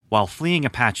While fleeing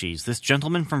Apaches, this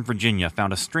gentleman from Virginia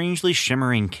found a strangely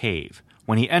shimmering cave.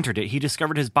 When he entered it, he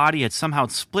discovered his body had somehow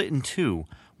split in two.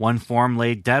 One form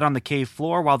lay dead on the cave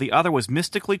floor, while the other was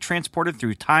mystically transported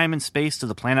through time and space to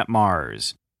the planet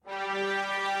Mars.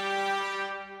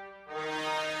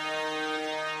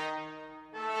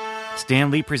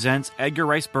 Stan Lee presents Edgar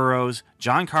Rice Burroughs'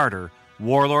 John Carter,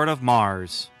 Warlord of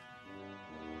Mars.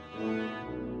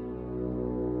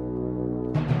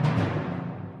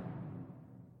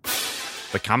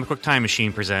 The Comic Book Time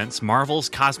Machine presents Marvel's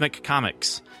Cosmic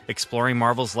Comics, exploring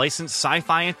Marvel's licensed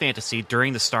sci-fi and fantasy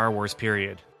during the Star Wars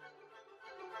period.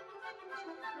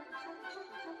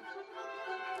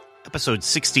 Episode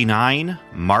 69,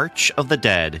 March of the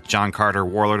Dead, John Carter,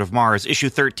 Warlord of Mars, Issue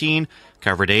 13,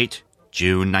 cover date,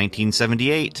 June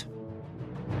 1978.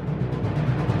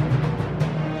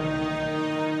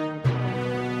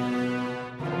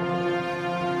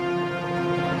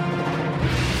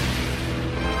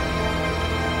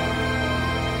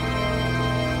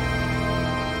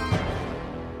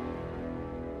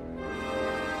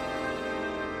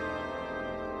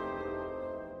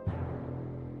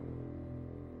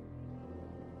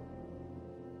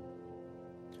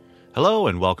 Hello,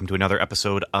 and welcome to another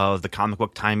episode of the Comic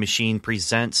Book Time Machine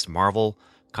presents Marvel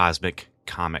Cosmic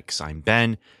Comics. I'm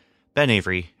Ben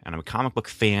Avery, and I'm a comic book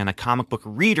fan, a comic book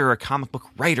reader, a comic book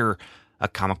writer, a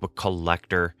comic book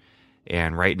collector.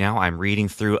 And right now I'm reading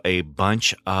through a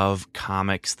bunch of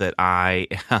comics that I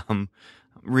am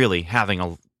really having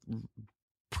a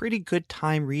pretty good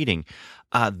time reading.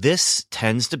 This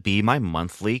tends to be my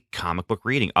monthly comic book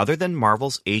reading. Other than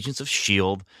Marvel's Agents of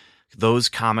S.H.I.E.L.D., those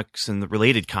comics and the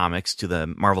related comics to the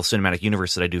Marvel Cinematic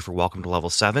Universe that I do for Welcome to Level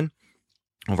 7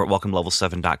 over at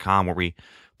welcomelevel7.com, where we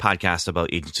podcast about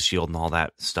Agents of S.H.I.E.L.D. and all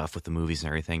that stuff with the movies and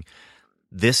everything.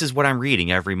 This is what I'm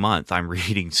reading every month. I'm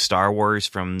reading Star Wars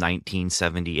from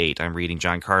 1978. I'm reading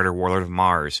John Carter, Warlord of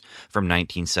Mars from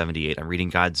 1978. I'm reading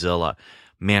Godzilla,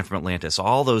 Man from Atlantis,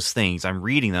 all those things. I'm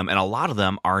reading them, and a lot of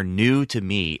them are new to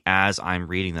me as I'm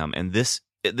reading them. And this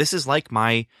is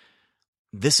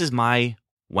my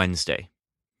Wednesday.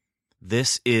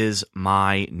 This is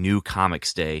my new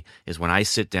comics day, is when I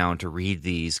sit down to read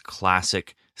these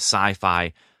classic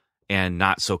sci-fi and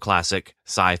not so classic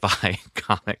sci-fi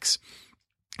comics.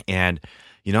 And,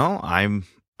 I'm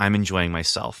enjoying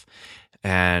myself.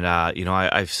 And,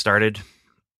 I've started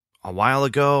a while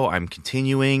ago. I'm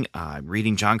continuing. I'm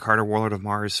reading John Carter, Warlord of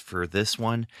Mars for this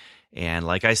one. And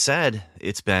like I said,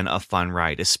 it's been a fun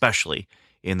ride, especially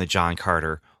in the John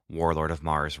Carter Warlord of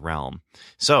Mars realm.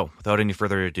 So, without any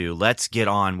further ado, let's get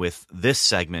on with this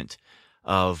segment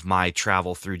of my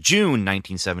travel through June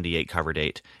 1978 cover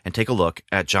date and take a look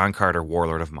at John Carter,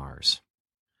 Warlord of Mars.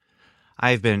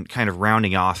 I've been kind of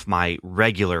rounding off my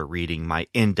regular reading, my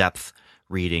in-depth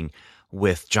reading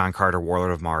with John Carter,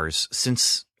 Warlord of Mars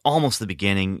since almost the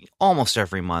beginning, almost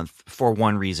every month, for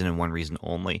one reason and one reason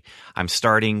only. I'm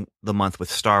starting the month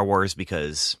with Star Wars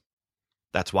because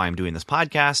that's why I'm doing this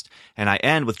podcast, and I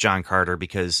end with John Carter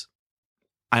because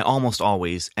I almost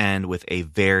always end with a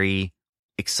very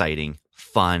exciting,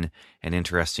 fun, and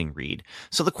interesting read.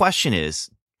 So the question is,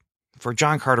 for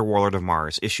John Carter, Warlord of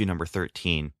Mars, issue number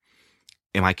 13,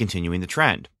 am I continuing the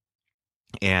trend?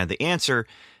 And the answer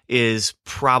is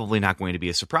probably not going to be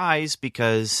a surprise,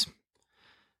 because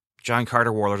John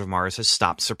Carter, Warlord of Mars has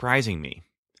stopped surprising me.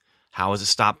 How has it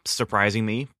stopped surprising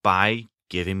me? By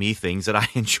giving me things that I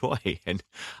enjoy. And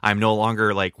I'm no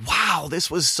longer like, wow,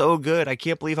 this was so good. I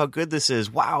can't believe how good this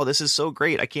is. Wow, this is so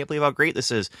great. I can't believe how great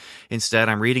this is. Instead,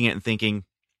 I'm reading it and thinking,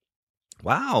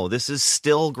 wow, this is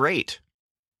still great.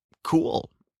 Cool.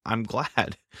 I'm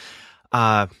glad.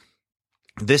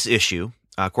 This issue,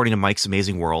 according to Mike's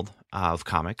Amazing World of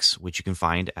Comics, which you can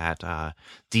find at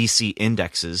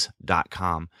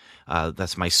dcindexes.com.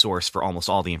 That's my source for almost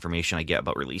all the information I get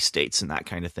about release dates and that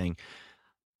kind of thing.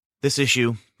 This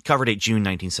issue, cover date June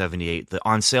 1978. The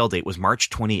on-sale date was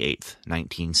March 28th,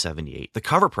 1978. The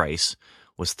cover price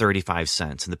was 35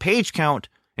 cents. And the page count,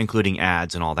 including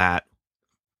ads and all that,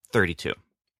 32.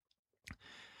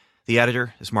 The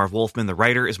editor is Marv Wolfman. The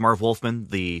writer is Marv Wolfman.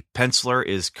 The penciler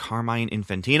is Carmine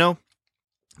Infantino.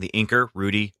 The inker,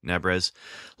 Rudy Nebres.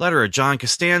 Letterer, John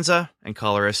Costanza. And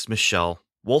colorist, Michelle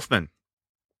Wolfman.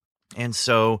 And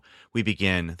so we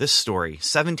begin this story,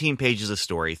 17 pages of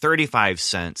story, 35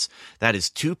 cents. That is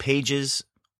 2 pages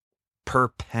per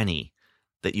penny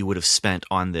that you would have spent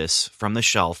on this from the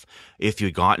shelf if you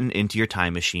had gotten into your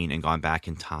time machine and gone back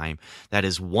in time. That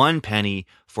is 1 penny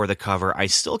for the cover. I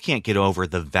still can't get over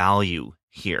the value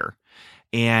here.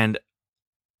 And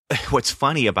what's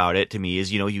funny about it to me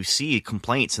is, you see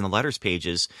complaints in the letters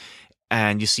pages,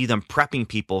 and you see them prepping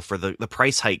people for the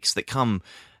price hikes that come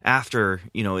after,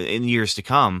 in years to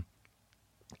come.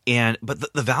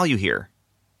 But the value here,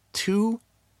 2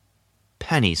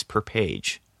 pennies per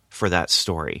page for that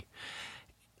story.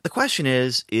 The question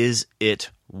is it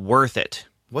worth it?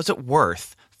 Was it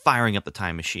worth firing up the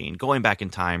time machine, going back in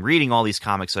time, reading all these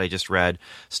comics that I just read,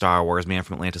 Star Wars, Man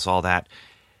from Atlantis, all that,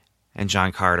 and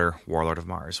John Carter, Warlord of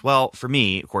Mars? Well, for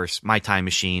me, of course, my time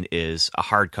machine is a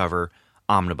hardcover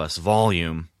omnibus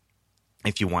volume,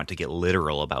 if you want to get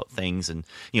literal about things and,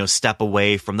 step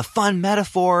away from the fun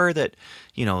metaphor that,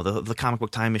 the comic book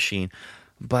time machine.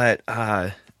 But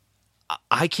I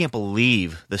can't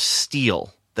believe the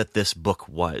steal that this book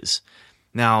was.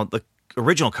 Now, the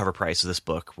original cover price of this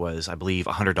book was, I believe,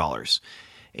 $100.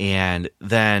 And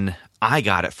then I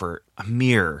got it for a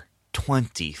mere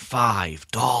 $25.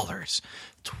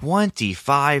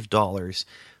 $25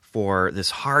 for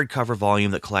this hardcover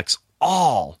volume that collects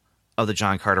all of the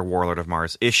John Carter Warlord of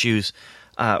Mars issues.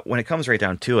 When it comes right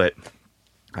down to it,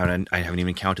 I haven't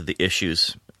even counted the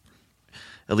issues,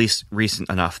 at least recent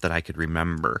enough that I could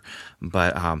remember.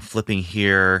 But flipping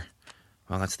here,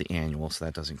 well, that's the annual, so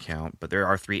that doesn't count. But there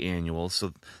are 3 annuals,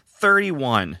 so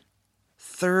 31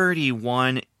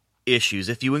 issues,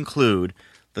 if you include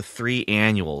the 3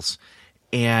 annuals.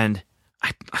 And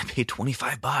I paid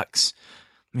 $25.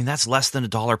 I mean, that's less than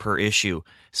 $1 per issue.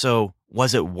 So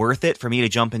was it worth it for me to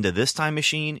jump into this time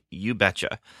machine? You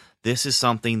betcha. This is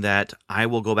something that I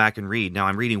will go back and read. Now,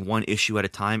 I'm reading 1 issue at a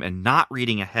time and not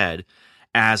reading ahead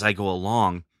as I go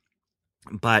along.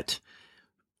 But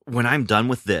when I'm done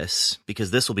with this,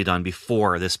 because this will be done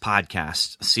before this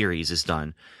podcast series is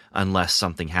done, unless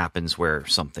something happens where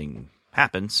something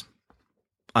happens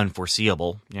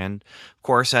unforeseeable. And of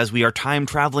course, as we are time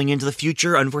traveling into the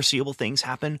future, unforeseeable things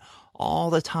happen all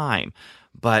the time.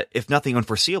 But if nothing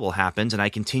unforeseeable happens and I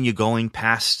continue going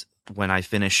past when I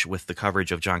finish with the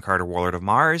coverage of John Carter, Warlord of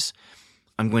Mars,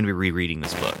 I'm going to be rereading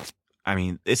this book. I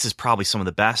mean, this is probably some of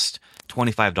the best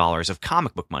 $25 of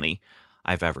comic book money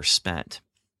I've ever spent.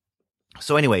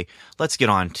 So anyway, let's get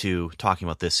on to talking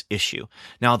about this issue.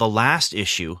 Now, the last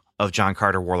issue of John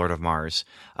Carter, Warlord of Mars,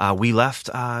 we left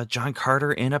John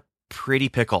Carter in a pretty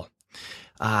pickle.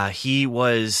 He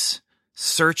was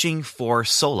searching for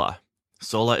Sola.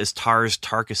 Sola is Tars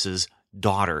Tarkas's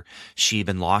daughter. She'd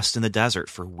been lost in the desert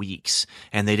for weeks,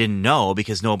 and they didn't know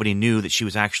because nobody knew that she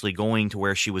was actually going to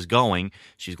where she was going.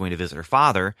 She was going to visit her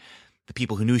father. The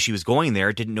people who knew she was going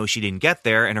there didn't know she didn't get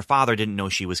there, and her father didn't know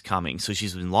she was coming. So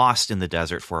she's been lost in the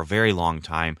desert for a very long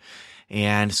time.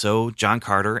 And so John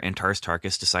Carter and Tars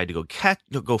Tarkas decide to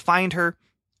go find her,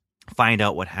 find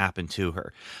out what happened to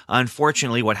her.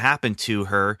 Unfortunately, what happened to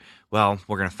her, well,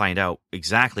 we're going to find out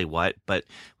exactly what, but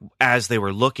as they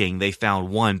were looking, they found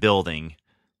one building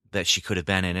that she could have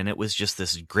been in, and it was just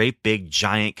this great big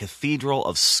giant cathedral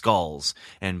of skulls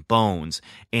and bones.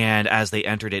 And as they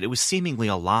entered it, it was seemingly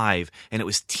alive, and it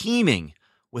was teeming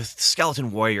with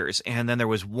skeleton warriors. And then there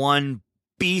was one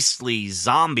beastly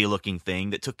zombie-looking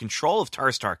thing that took control of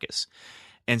Tars Tarkas.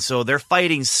 And so they're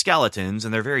fighting skeletons,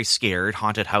 and they're very scared,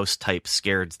 haunted house type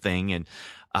scared thing. And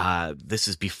this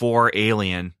is before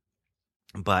Alien,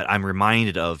 but I'm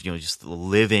reminded of just the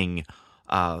living,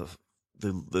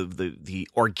 the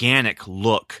organic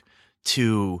look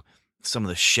to some of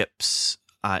the ships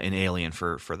in Alien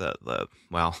for the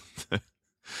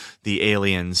the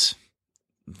aliens,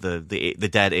 the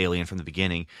dead alien from the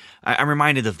beginning. I'm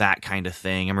reminded of that kind of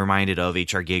thing. I'm reminded of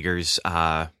H.R. Giger's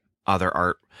other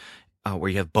art, where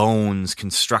you have bones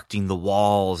constructing the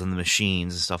walls and the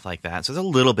machines and stuff like that. So there's a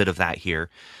little bit of that here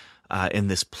in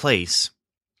this place.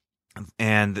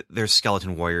 And there's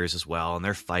skeleton warriors as well, and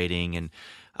they're fighting. And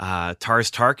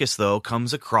Tars Tarkas, though,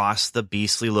 comes across the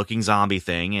beastly-looking zombie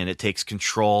thing, and it takes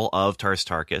control of Tars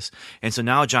Tarkas. And so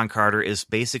now John Carter is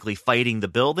basically fighting the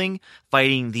building,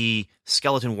 fighting the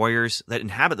skeleton warriors that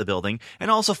inhabit the building,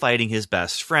 and also fighting his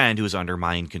best friend, who is under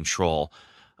mind control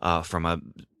from a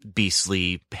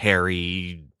beastly,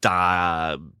 hairy,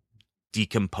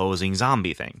 decomposing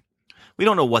zombie thing. We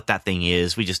don't know what that thing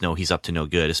is. We just know he's up to no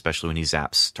good, especially when he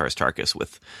zaps Tars Tarkas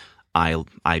with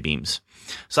eye beams.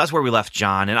 So that's where we left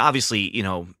John. And obviously,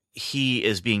 he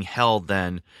is being held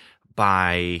then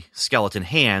by skeleton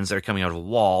hands that are coming out of a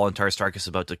wall, and Tars Tarkas is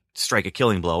about to strike a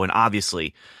killing blow. And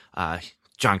obviously,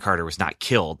 John Carter was not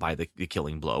killed by the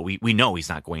killing blow. We know he's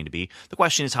not going to be. The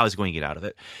question is, how is he going to get out of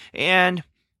it? And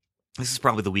this is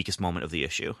probably the weakest moment of the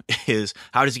issue, is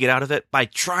how does he get out of it? By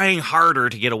trying harder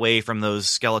to get away from those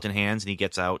skeleton hands, and he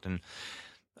gets out, and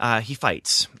he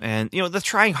fights. And, the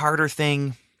trying harder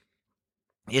thing,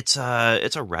 it's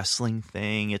a wrestling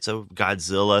thing, it's a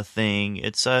Godzilla thing,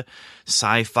 it's a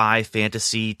sci-fi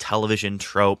fantasy television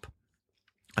trope.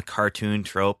 a cartoon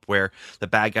trope where the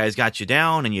bad guy's got you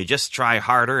down and you just try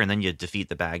harder and then you defeat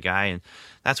the bad guy. And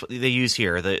that's what they use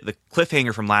here. The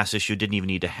cliffhanger from last issue didn't even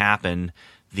need to happen.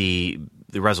 The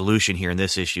resolution here in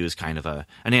this issue is kind of an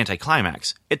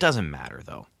anticlimax. It doesn't matter,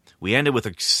 though. We ended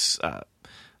with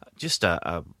just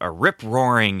a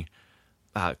rip-roaring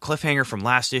cliffhanger from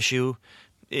last issue,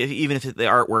 even if the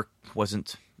artwork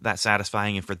wasn't that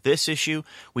satisfying. And for this issue,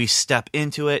 we step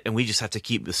into it and we just have to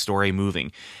keep the story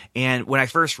moving. And when I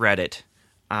first read it,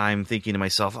 I'm thinking to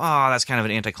myself, oh, that's kind of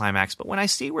an anticlimax. But when I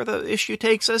see where the issue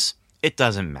takes us, it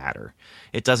doesn't matter.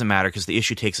 It doesn't matter because the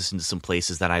issue takes us into some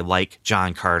places that I like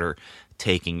John Carter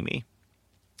taking me.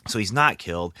 So he's not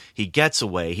killed. He gets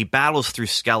away. He battles through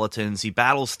skeletons. He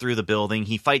battles through the building.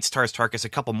 He fights Tars Tarkas a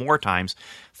couple more times,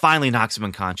 finally knocks him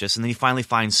unconscious, and then he finally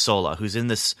finds Sola, who's in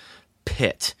this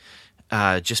pit,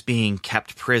 just being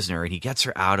kept prisoner, and he gets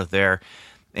her out of there,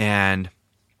 and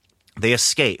they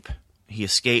escape. He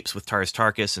escapes with Tars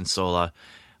Tarkas and Sola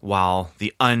while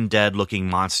the undead-looking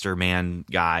monster man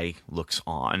guy looks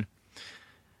on.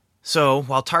 So,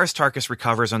 while Tars Tarkas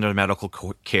recovers under medical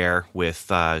care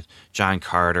with John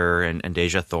Carter and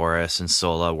Dejah Thoris and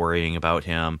Sola worrying about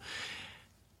him,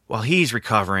 while he's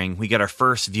recovering, we get our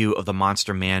first view of the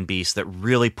monster man-beast that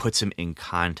really puts him in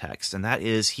context, and that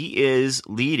is he is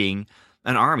leading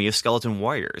an army of skeleton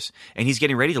warriors, and he's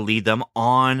getting ready to lead them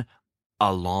on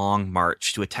a long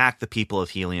march to attack the people of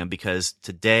Helium, because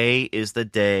today is the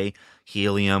day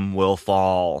Helium will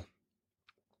fall.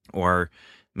 Or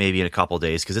maybe in a couple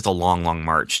days, because it's a long, long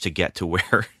march to get to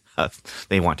where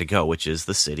they want to go, which is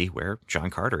the city where John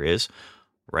Carter is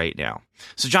right now.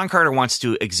 So John Carter wants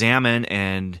to examine,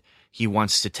 and he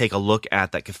wants to take a look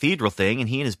at that cathedral thing, and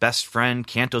he and his best friend,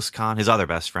 Kantos Khan, his other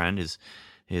best friend,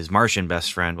 his Martian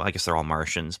best friend, well, I guess they're all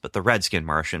Martians, but the red-skinned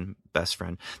Martian best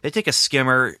friend, they take a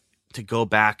skimmer to go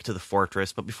back to the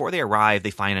fortress, but before they arrive,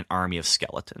 they find an army of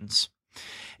skeletons.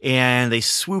 And they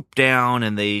swoop down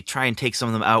and they try and take some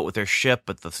of them out with their ship,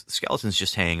 but the skeletons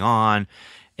just hang on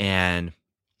and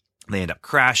they end up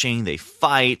crashing. They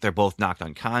fight. They're both knocked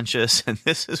unconscious. And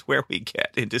this is where we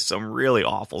get into some really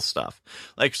awful stuff.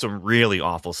 Like some really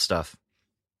awful stuff.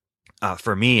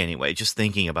 For me anyway, just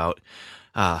thinking about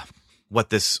what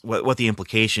the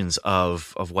implications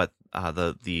of what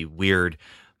the weird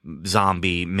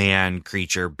zombie man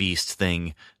creature beast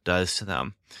thing does to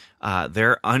them.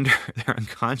 They're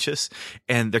unconscious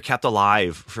and they're kept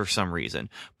alive for some reason,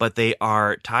 but they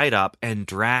are tied up and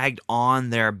dragged on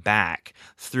their back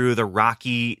through the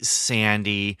rocky,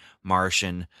 sandy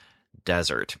Martian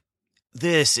desert.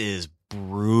 This is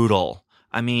brutal.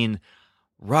 I mean,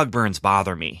 rug burns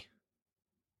bother me.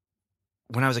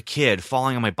 When I was a kid,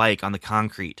 falling on my bike on the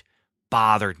concrete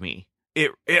bothered me.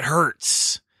 It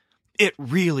hurts. It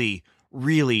really,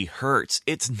 really hurts.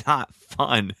 It's not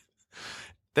fun.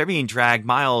 They're being dragged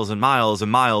miles and miles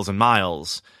and miles and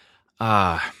miles.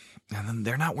 And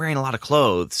they're not wearing a lot of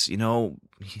clothes. You know,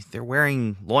 they're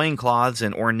wearing loincloths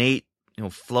and ornate,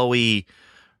 flowy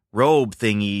robe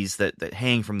thingies that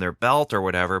hang from their belt or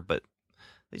whatever, but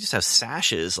they just have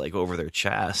sashes like over their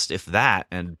chest, if that.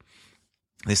 And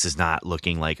this is not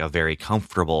looking like a very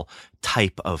comfortable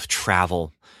type of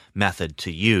travel method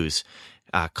to use.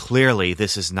 Clearly,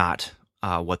 this is not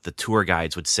what the tour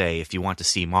guides would say. If you want to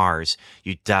see Mars,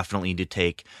 you definitely need to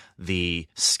take the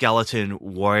skeleton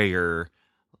warrior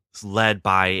led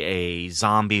by a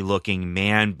zombie-looking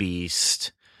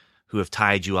man-beast who have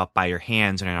tied you up by your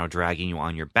hands and are now dragging you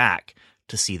on your back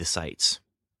to see the sights.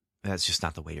 That's just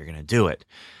not the way you're going to do it.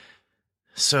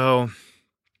 So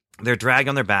they're dragged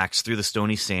on their backs through the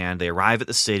stony sand. They arrive at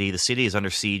the city. The city is under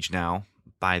siege now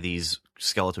by these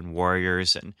skeleton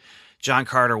warriors, and John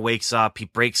Carter wakes up, he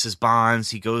breaks his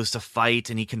bonds, he goes to fight,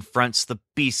 and he confronts the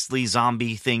beastly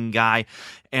zombie thing guy,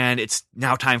 and it's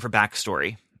now time for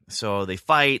backstory. So they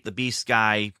fight, the beast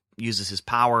guy uses his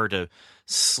power to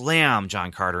slam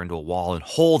John Carter into a wall and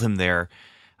hold him there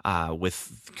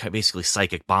with basically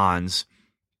psychic bonds.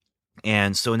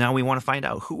 And so now we want to find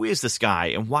out, who is this guy,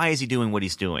 and why is he doing what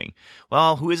he's doing?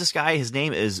 Well, who is this guy? His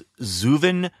name is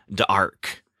Zuvin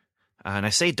D'Arc. And I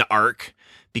say D'Arc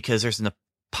because there's an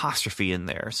apostrophe in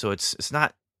there, so it's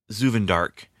not Zuvin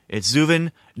D'Arc, it's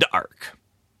Zuvin D'Arc.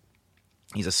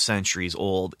 He's a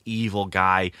centuries-old evil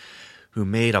guy who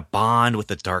made a bond with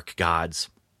the dark gods,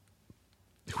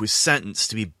 who was sentenced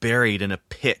to be buried in a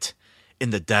pit in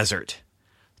the desert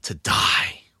to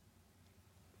die.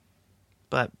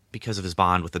 But because of his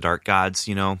bond with the dark gods,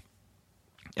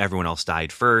 everyone else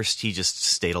died first. He just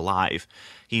stayed alive.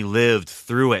 He lived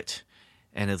through it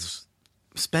and has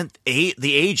spent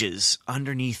the ages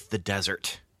underneath the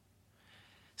desert.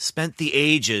 Spent the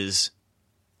ages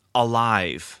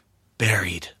alive,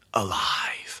 buried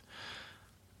alive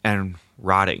and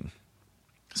rotting.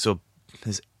 So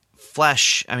his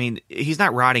flesh, I mean, he's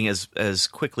not rotting as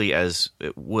quickly as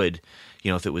it would,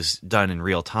 if it was done in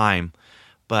real time.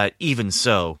 But even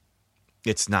so,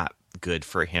 it's not good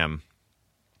for him.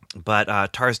 But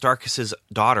Tarsdarchus'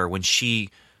 daughter, when she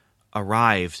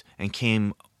arrived and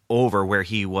came over where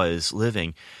he was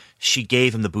living, she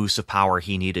gave him the boost of power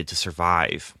he needed to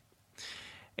survive.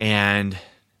 And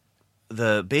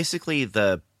basically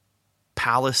the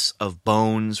palace of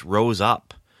bones rose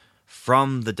up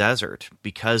from the desert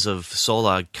because of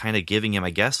Sola kind of giving him, I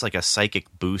guess, like a psychic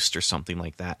boost or something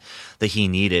like that he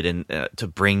needed, and to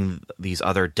bring these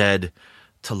other dead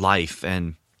to life.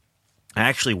 And I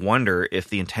actually wonder if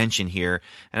the intention here,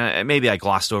 and maybe I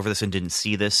glossed over this and didn't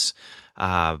see this,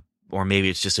 or maybe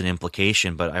it's just an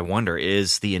implication, but I wonder,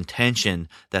 is the intention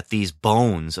that these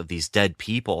bones of these dead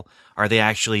people, are they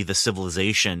actually the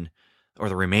civilization or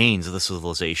the remains of the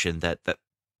civilization that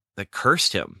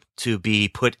cursed him to be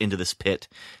put into this pit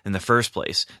in the first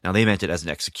place? Now, they meant it as an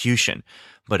execution,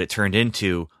 but it turned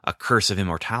into a curse of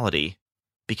immortality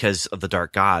because of the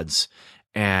dark gods.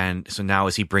 And so now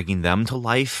is he bringing them to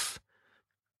life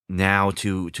now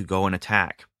to go and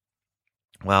attack?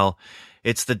 Well,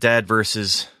 it's the dead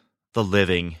versus the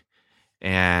living.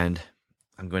 And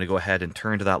I'm going to go ahead and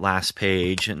turn to that last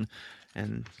page and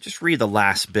just read the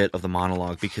last bit of the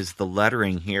monologue, because the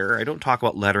lettering here, I don't talk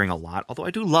about lettering a lot, although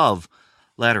I do love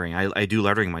lettering. I do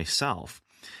lettering myself.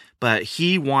 But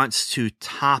he wants to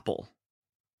topple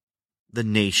the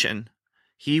nation.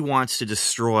 He wants to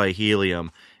destroy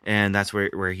Helium, and that's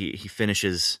where he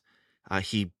finishes.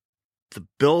 The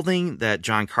building that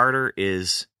John Carter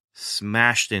is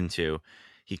smashed into,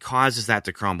 he causes that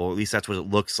to crumble. At least that's what it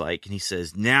looks like. And he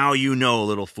says, "Now you know,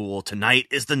 little fool, tonight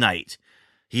is the night.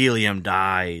 Helium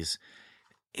dies."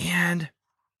 And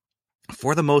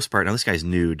for the most part, now this guy's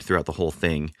nude throughout the whole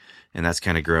thing, and that's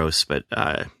kind of gross, but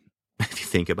if you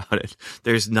think about it,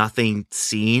 there's nothing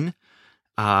seen.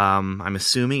 I'm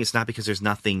assuming it's not because there's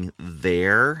nothing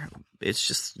there. It's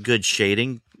just good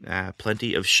shading,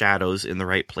 plenty of shadows in the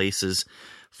right places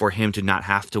for him to not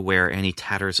have to wear any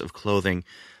tatters of clothing.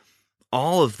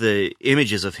 All of the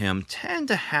images of him tend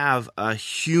to have a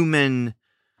human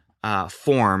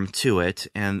form to it,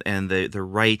 and the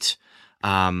right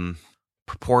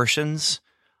proportions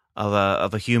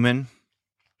of a human,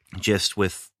 just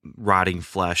with rotting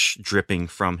flesh dripping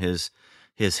from his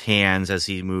hands as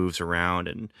he moves around,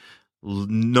 and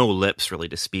no lips really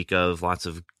to speak of, lots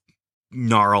of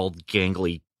gnarled,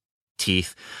 gangly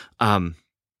teeth.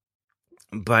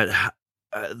 But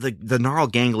the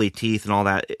gnarled, gangly teeth and all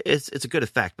that, it's a good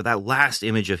effect. But that last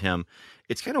image of him,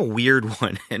 it's kind of a weird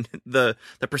one, and the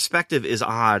perspective is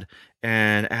odd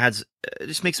and it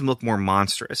just makes him look more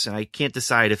monstrous. And I can't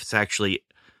decide if it's actually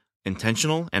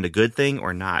intentional and a good thing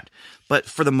or not. But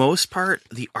for the most part,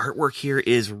 the artwork here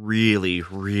is really,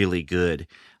 really good.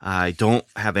 I don't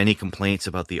have any complaints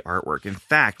about the artwork. In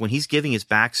fact, when he's giving his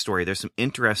backstory, there's some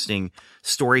interesting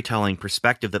storytelling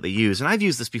perspective that they use. And I've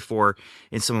used this before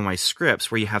in some of my scripts,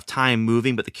 where you have time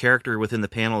moving, but the character within the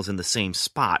panel is in the same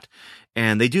spot.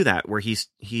 And they do that where he's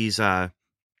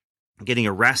getting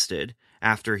arrested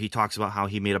after he talks about how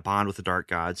he made a bond with the dark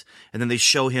gods. And then they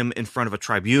show him in front of a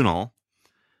tribunal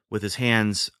with his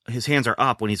hands are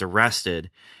up when he's arrested,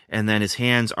 and then his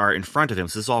hands are in front of him.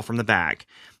 So this is all from the back.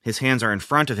 His hands are in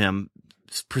front of him,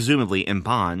 presumably in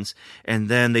bonds, and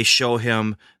then they show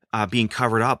him being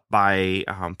covered up by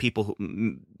people,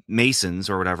 masons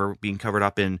or whatever, being covered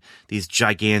up in these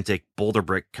gigantic boulder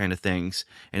brick kind of things,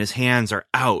 and his hands are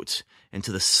out and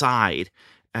to the side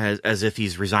as if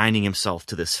he's resigning himself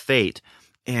to this fate.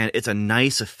 And it's a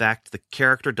nice effect. The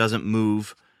character doesn't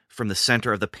move from the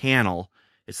center of the panel.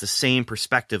 It's the same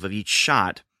perspective of each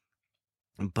shot,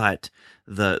 but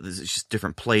it's just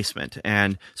different placement.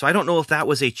 And so I don't know if that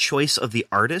was a choice of the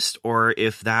artist, or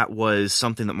if that was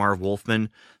something that Marv Wolfman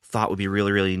thought would be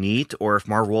really, really neat, or if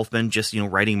Marv Wolfman, just,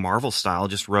 writing Marvel style,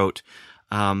 just wrote,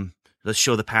 let's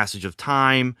show the passage of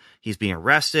time. He's being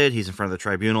arrested. He's in front of the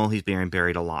tribunal. He's being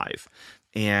buried alive.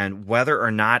 And whether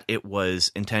or not it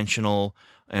was intentional,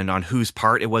 and on whose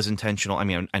part it was intentional, I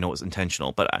mean, I know it was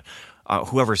intentional, but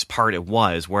whoever's part it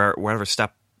was, wherever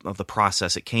step of the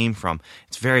process it came from,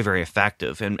 it's very, very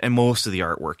effective. And most of the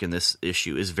artwork in this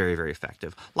issue is very, very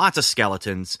effective. Lots of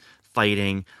skeletons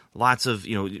fighting, lots of,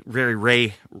 very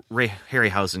Ray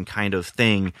Harryhausen kind of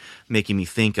thing, making me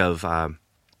think of,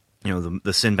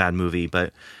 the Sinbad movie.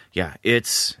 But yeah,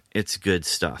 it's good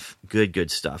stuff.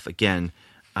 Good stuff. Again,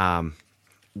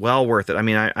 well worth it. I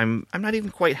mean, I'm not even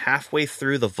quite halfway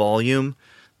through the volume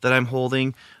that I'm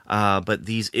holding, but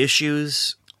these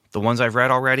issues the ones I've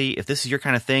read already, if this is your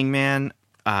kind of thing, man,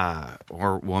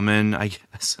 or woman, I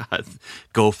guess,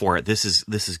 go for it. This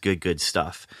is good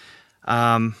stuff.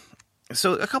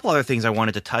 So a couple other things I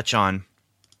wanted to touch on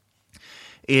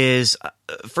is,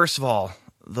 first of all,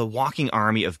 the Walking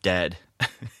Army of Dead.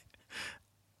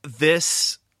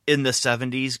 This, in the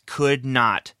 70s, could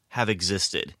not have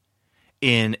existed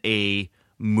in a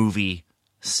movie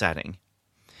setting.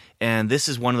 And this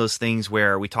is one of those things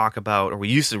where we talk about, or we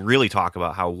used to really talk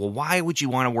about how, well, why would you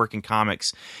want to work in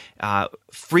comics?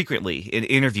 Frequently in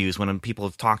interviews, when people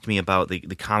have talked to me about the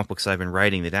comic books that I've been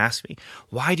writing, they'd ask me,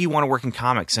 why do you want to work in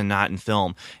comics and not in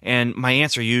film? And my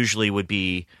answer usually would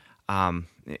be,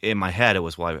 in my head, it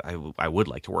was, well, I would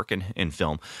like to work in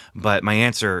film. But my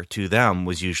answer to them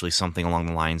was usually something along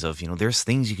the lines of, there's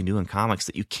things you can do in comics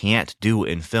that you can't do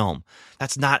in film.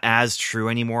 That's not as true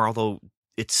anymore, although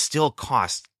it still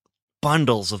costs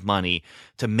bundles of money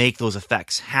to make those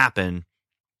effects happen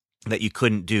that you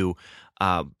couldn't do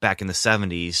back in the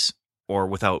 70s, or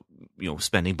without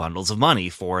spending bundles of money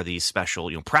for these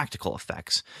special practical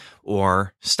effects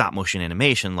or stop motion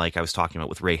animation, like I was talking about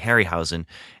with Ray Harryhausen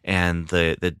and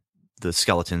the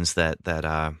skeletons that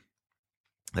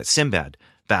Sinbad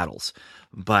battles.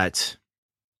 But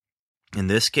in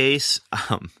this case,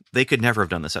 they could never have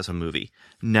done this as a movie.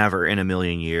 Never in a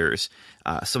million years.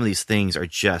 Some of these things are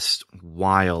just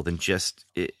wild, and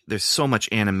there's so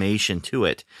much animation to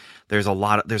it. There's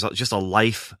just a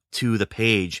life to the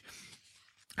page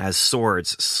as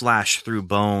swords slash through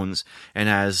bones, and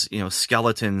as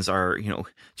skeletons are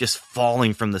just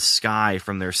falling from the sky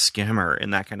from their skimmer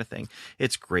and that kind of thing.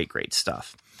 It's great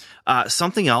stuff.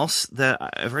 Something else that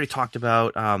I've already talked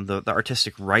about, the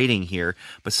artistic writing here,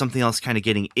 but something else kind of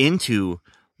getting into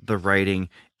the writing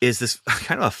is this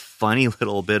kind of a funny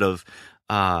little bit of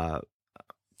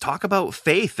talk about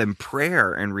faith and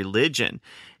prayer and religion.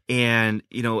 And,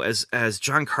 as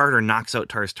John Carter knocks out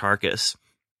Tars Tarkas,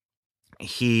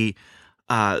 he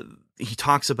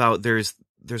talks about there's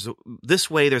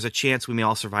a chance we may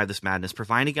all survive this madness,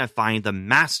 providing I find the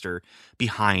master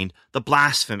behind the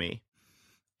blasphemy.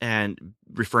 And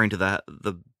referring to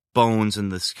the bones in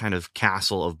this kind of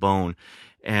castle of bone.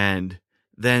 And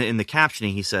then in the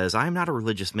captioning, he says, I am not a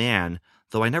religious man,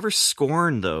 though I never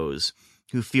scorn those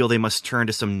who feel they must turn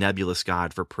to some nebulous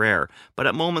god for prayer. But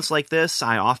at moments like this,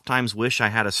 I oftentimes wish I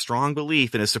had a strong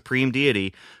belief in a supreme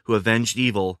deity who avenged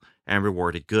evil and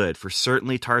rewarded good. For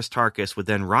certainly Tars Tarkas would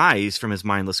then rise from his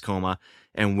mindless coma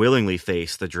and willingly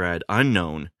face the dread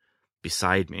unknown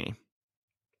beside me.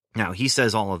 Now, he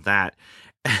says all of that.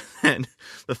 And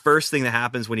the first thing that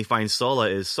happens when he finds Sola,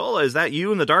 is that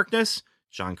you in the darkness?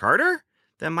 John Carter?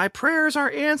 Then my prayers are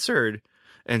answered.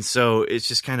 And so it's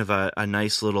just kind of a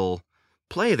nice little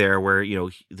play there where,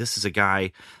 this is a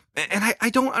guy, and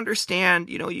I don't understand,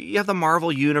 you have the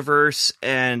Marvel universe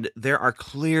and there are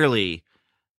clearly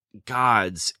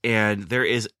gods, and there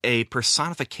is a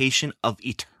personification of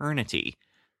eternity.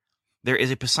 There is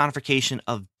a personification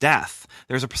of death.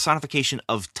 There's a personification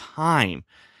of time.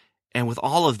 And with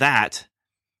all of that,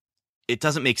 it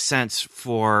doesn't make sense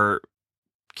for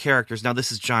characters. Now,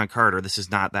 this is John Carter. This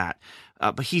is not that.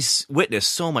 But he's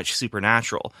witnessed so much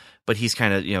supernatural. But he's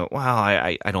kind of, well,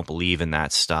 I don't believe in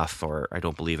that stuff, or I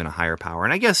don't believe in a higher power.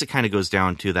 And I guess it kind of goes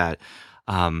down to that,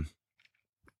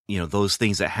 those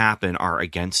things that happen are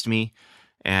against me.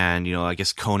 And, I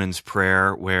guess Conan's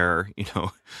prayer where,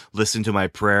 listen to my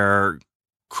prayer,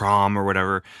 Crom or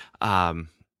whatever.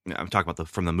 I'm talking about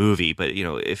from the movie, but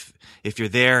if you're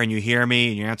there and you hear me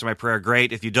and you answer my prayer,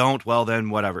 great. If you don't, well then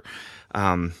whatever,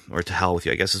 or to hell with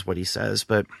you, I guess is what he says.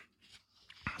 But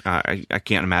I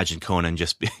can't imagine Conan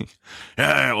just being,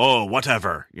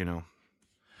 whatever,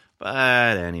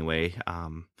 But anyway,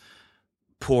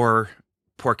 poor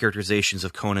characterizations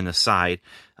of Conan aside,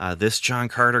 this John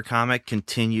Carter comic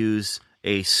continues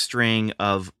a string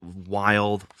of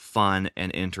wild, fun,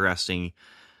 and interesting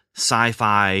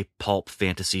sci-fi pulp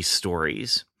fantasy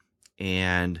stories.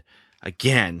 And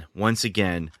once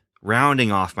again, rounding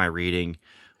off my reading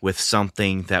with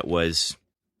something that was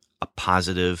a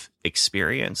positive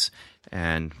experience.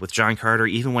 And with John Carter,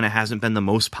 even when it hasn't been the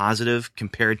most positive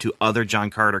compared to other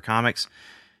John Carter comics,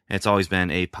 it's always been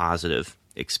a positive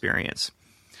experience.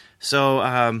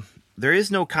 So there is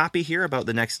no copy here about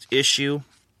the next issue,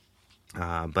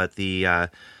 but the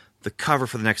cover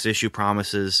for the next issue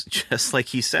promises, just like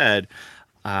he said,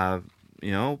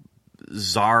 Zuvin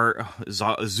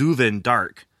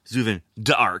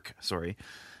Dark,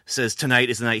 says tonight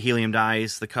is the night Helium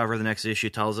dies. The cover of the next issue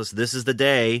tells us this is the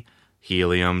day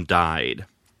Helium died.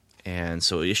 And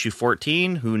so issue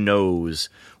 14, who knows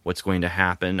what's going to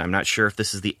happen. I'm not sure if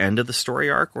this is the end of the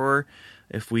story arc or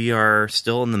If we are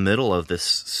still in the middle of this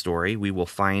story, we will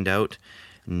find out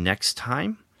next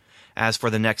time. As for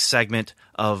the next segment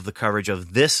of the coverage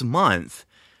of this month,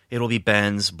 it'll be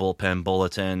Ben's Bullpen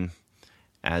Bulletin,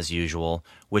 as usual,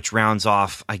 which rounds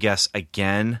off, I guess,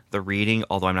 again, the reading,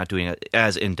 although I'm not doing it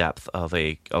as in-depth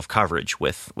of coverage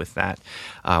with that,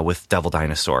 with Devil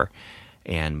Dinosaur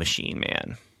and Machine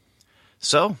Man.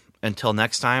 So, until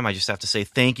next time, I just have to say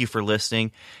thank you for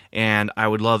listening, and I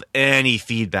would love any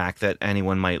feedback that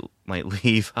anyone might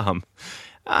leave.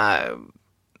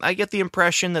 I get the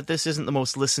impression that this isn't the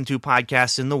most listened to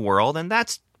podcast in the world, and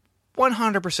that's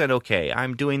 100% okay.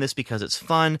 I'm doing this because it's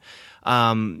fun.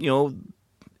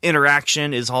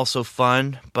 Interaction is also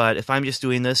fun, but if I'm just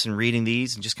doing this and reading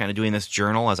these and just kind of doing this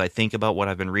journal as I think about what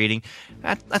I've been reading,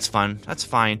 that's fun. That's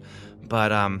fine.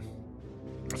 But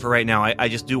for right now, I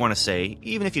just do want to say,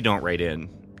 even if you don't write in,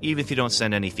 even if you don't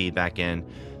send any feedback in,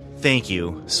 thank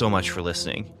you so much for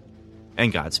listening,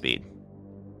 and Godspeed.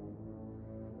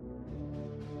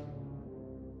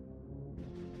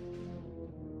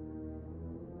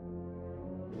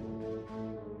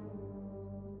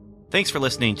 Thanks for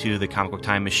listening to the Comic Book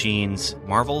Time Machine's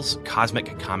Marvel's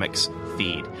Cosmic Comics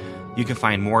feed. You can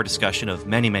find more discussion of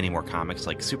many, many more comics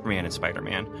like Superman and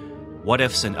Spider-Man, What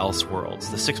Ifs and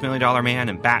Elseworlds, The $6 Million Man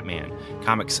and Batman,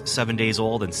 comics 7 days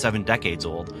old and 7 decades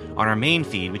old, on our main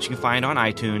feed, which you can find on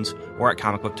iTunes or at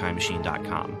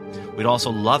comicbooktimemachine.com. We'd also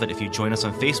love it if you join us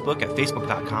on Facebook at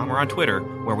facebook.com or on Twitter,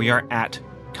 where we are at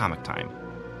Comic Time.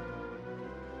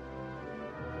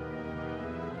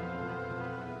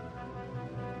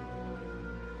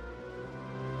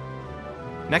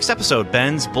 Next episode,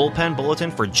 Ben's Bullpen Bulletin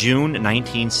for June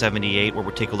 1978, where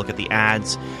we'll take a look at the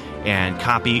ads and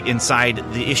copy inside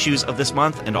the issues of this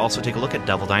month, and also take a look at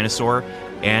Devil Dinosaur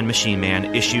and Machine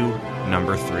Man issue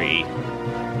number 3.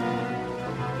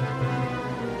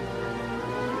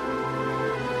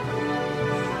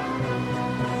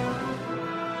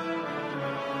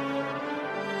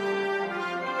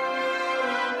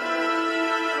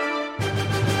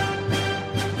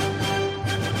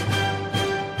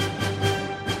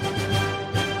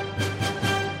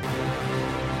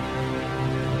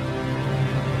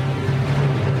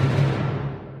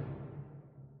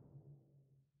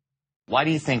 Why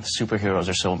do you think superheroes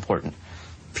are so important?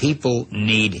 People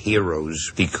need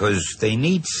heroes because they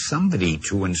need somebody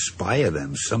to inspire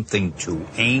them, something to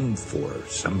aim for,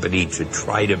 somebody to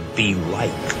try to be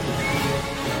like.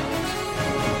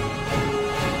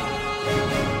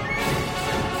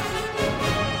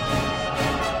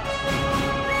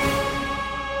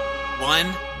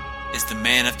 One is the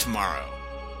Man of Tomorrow,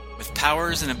 with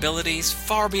powers and abilities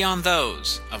far beyond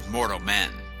those of mortal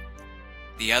men.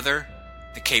 The other,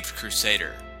 the Caped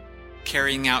Crusader,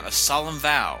 carrying out a solemn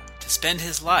vow to spend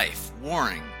his life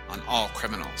warring on all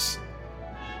criminals.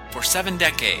 For 7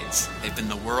 decades, they've been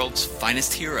the world's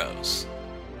finest heroes.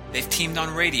 They've teamed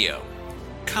on radio,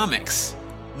 comics,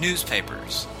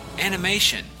 newspapers,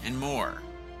 animation, and more.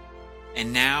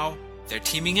 And now, they're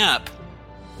teaming up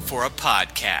for a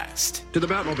podcast. To the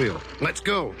Batmobile. Let's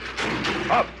go.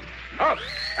 Up, and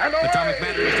away! Atomic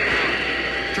batteries to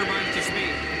power. Turbines to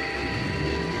speed.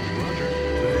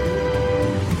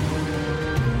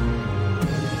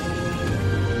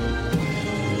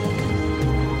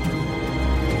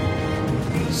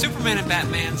 Superman and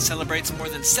Batman celebrates more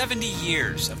than 70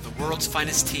 years of the world's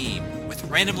finest team, with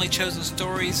randomly chosen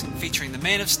stories featuring the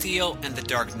Man of Steel and the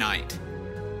Dark Knight.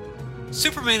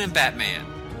 Superman and Batman,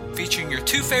 featuring your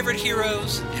 2 favorite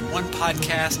heroes in one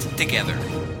podcast together.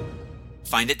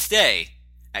 Find it today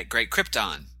at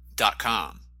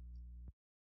GreatKrypton.com.